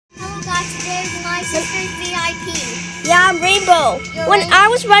today my sister's VIP. Yeah, I'm Rainbow. When I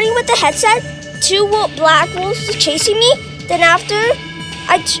was running with the headset, two black wolves were chasing me. Then after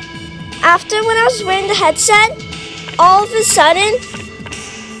when I was wearing the headset, all of a sudden,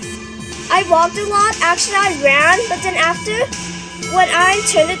 I walked a lot. Actually, I ran. But then after, when I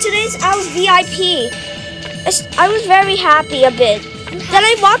turned into this, I was VIP. I was very happy a bit. Then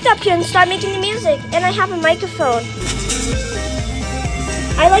I walked up here and started making the music. And I have a microphone.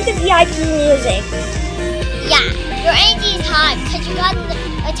 I like the VIP music. Yeah, your energy is high because you got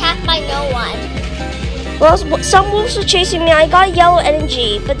attacked by no one. Well, some wolves were chasing me. I got a yellow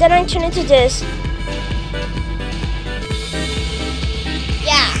energy, but then I turned into this.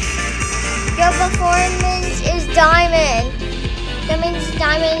 Yeah. Your performance is diamond. That means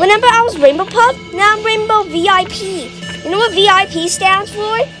diamond. Remember I was Rainbow Pup? Now I'm Rainbow VIP. You know what VIP stands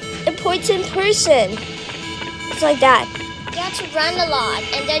for? Important person. It's like that. You have to run a lot,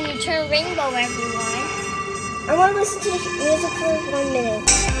 and then you turn rainbow, everyone. I want to listen to the music for 1 minute.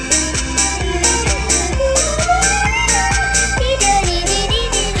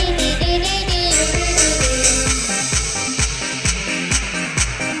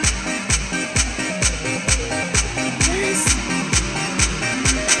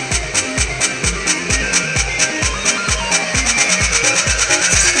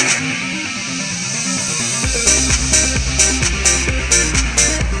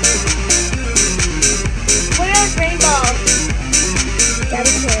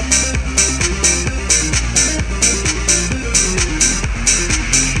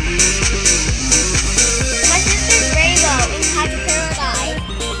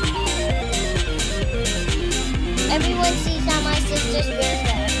 Everyone sees that my sister's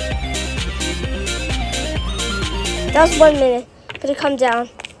rainbow. That was 1 minute. Better come down.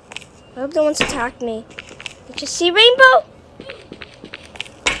 I hope no one's attacked me. Did you see Rainbow?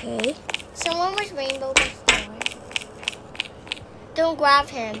 Okay. Someone was rainbow before. Don't grab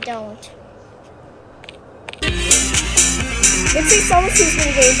him, don't. Let's say someone sees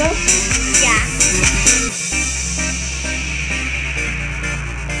me Rainbow. Yeah.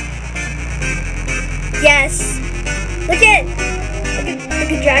 Yes. Look at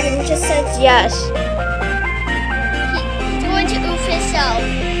Dragon. He just says yes. He's going to oof himself.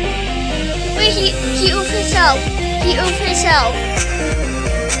 Wait, he oof himself. He oof himself.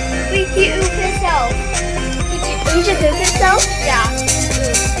 Wait, he oof himself. He just oof himself? Yeah.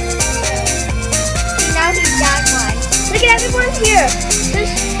 Now he's that one. Look at everyone's here.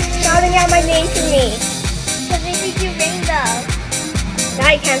 Just shouting out my name to me. Because they see you rainbow. Now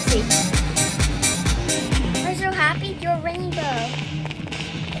you can't see. I'm so happy you're rainbow.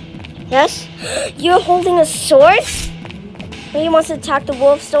 Yes? You're holding a sword? Maybe he wants to attack the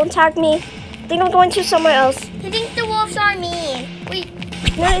wolves. Don't attack me. I think I'm going to somewhere else. He thinks the wolves are mean. Wait.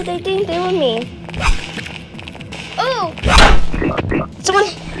 No, they think they were mean. Oh! Someone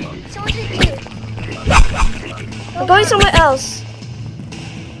hit you. I'm going somewhere else.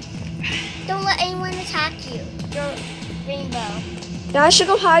 Don't let anyone attack you. You're rainbow. Yeah, I should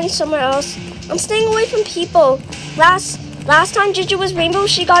go hiding somewhere else. I'm staying away from people. Last time Gigi was rainbow,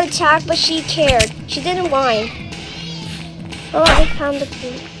 she got attacked, but she cared. She didn't whine. Oh, I found the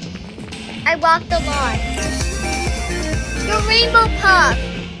key. I walked the lawn. You're rainbow pup.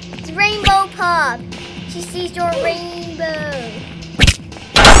 It's rainbow pup. She sees your rainbow.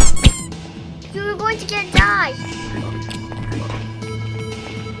 You were going to get died.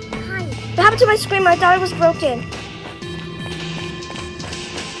 Hi. What happened to my screen? I thought it was broken.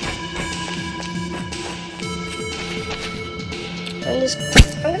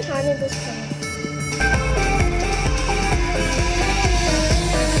 I'm gonna hide in this corner.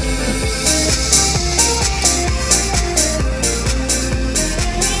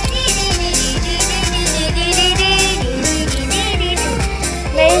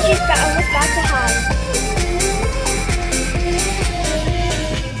 Maybe she's almost back to hide.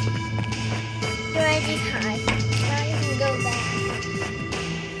 Your energy's high. Now you can go back.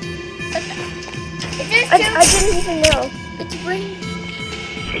 I didn't even know. It's rainbow.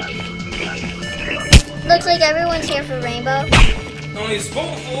 Looks like everyone's here for rainbow.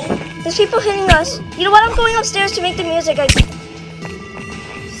 There's people hitting us. You know what? I'm going upstairs to make the music. I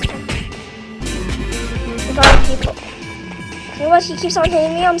got people. You know what? He keeps on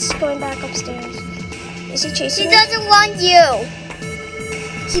hitting me. I'm just going back upstairs. Is he chasing me? He doesn't want you.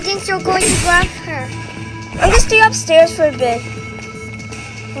 He thinks you're going to grab her. I'm gonna stay upstairs for a bit.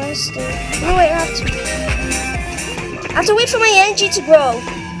 Why stay? No, wait, I have to wait for my energy to grow.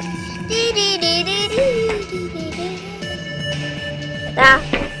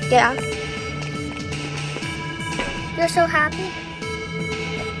 Get out. You're so happy?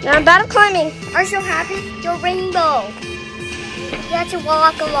 Now I'm bad at climbing. Are you so happy? You're rainbow. You have to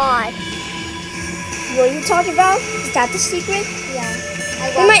walk a lot. What are you talking about? Is that the secret? Yeah.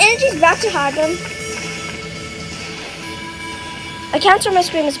 Hey, my energy's back to high, then. I can't tell my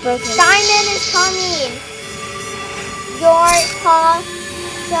screen is broken. Diamond is coming. Your paw,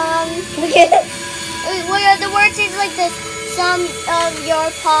 Look at it. well, the word says like this. Some of your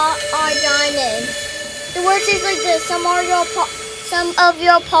paw are diamond. The word says like this. Some of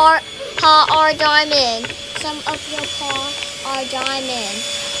your paw are diamond. Some of your paw are diamond.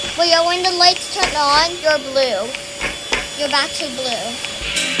 Well, yeah, when the lights turn on, you're blue. You're back to blue.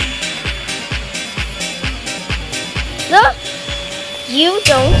 No, you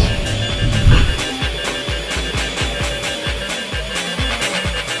don't.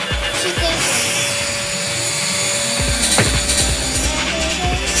 She thinks.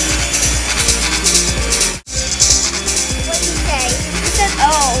 What did he say? He said,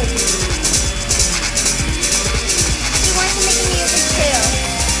 oh. He wants to make a music too.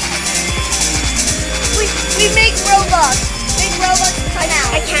 We make Roblox. Make Roblox come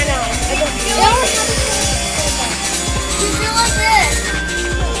out. I cannot. I don't You feel only it. have to you feel like this.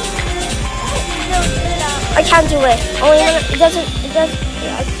 No, I can't do it. Only when it doesn't.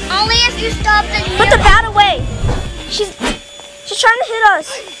 Yeah. only if you stop the Put the bat away. She's trying to hit us.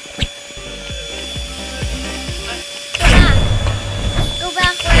 Go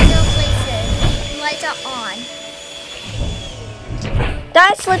back where the place is. The lights are on.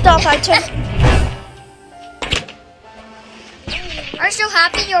 That slipped off. I took. Are you so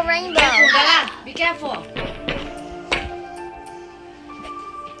happy you're rainbow? Be careful.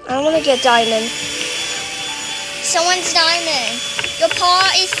 I want to get diamond. Someone's diamond. Your paw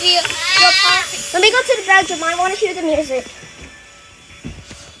is your paw. Let me go to the bedroom. I want to hear the music.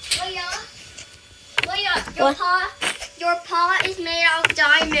 Leah, What? your paw is made out of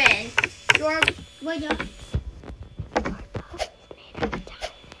diamond. Leah.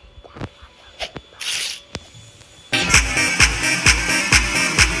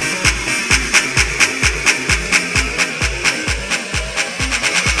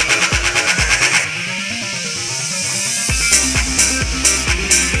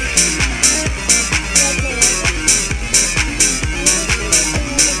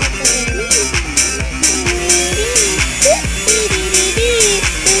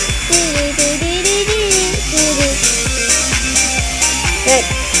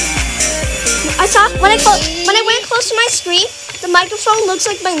 When I went close to my screen, the microphone looks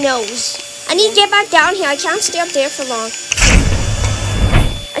like my nose. I need to get back down here. I can't stay up there for long.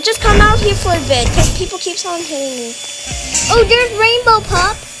 I just come out here for a bit because people keep on hitting me. Oh, there's Rainbow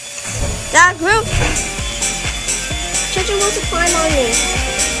Pup. That group. Treasure wants to climb on me.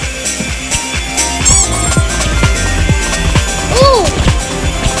 Ooh!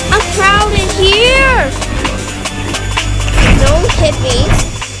 I'm crowded here! Don't hit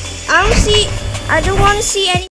me. I don't want to see any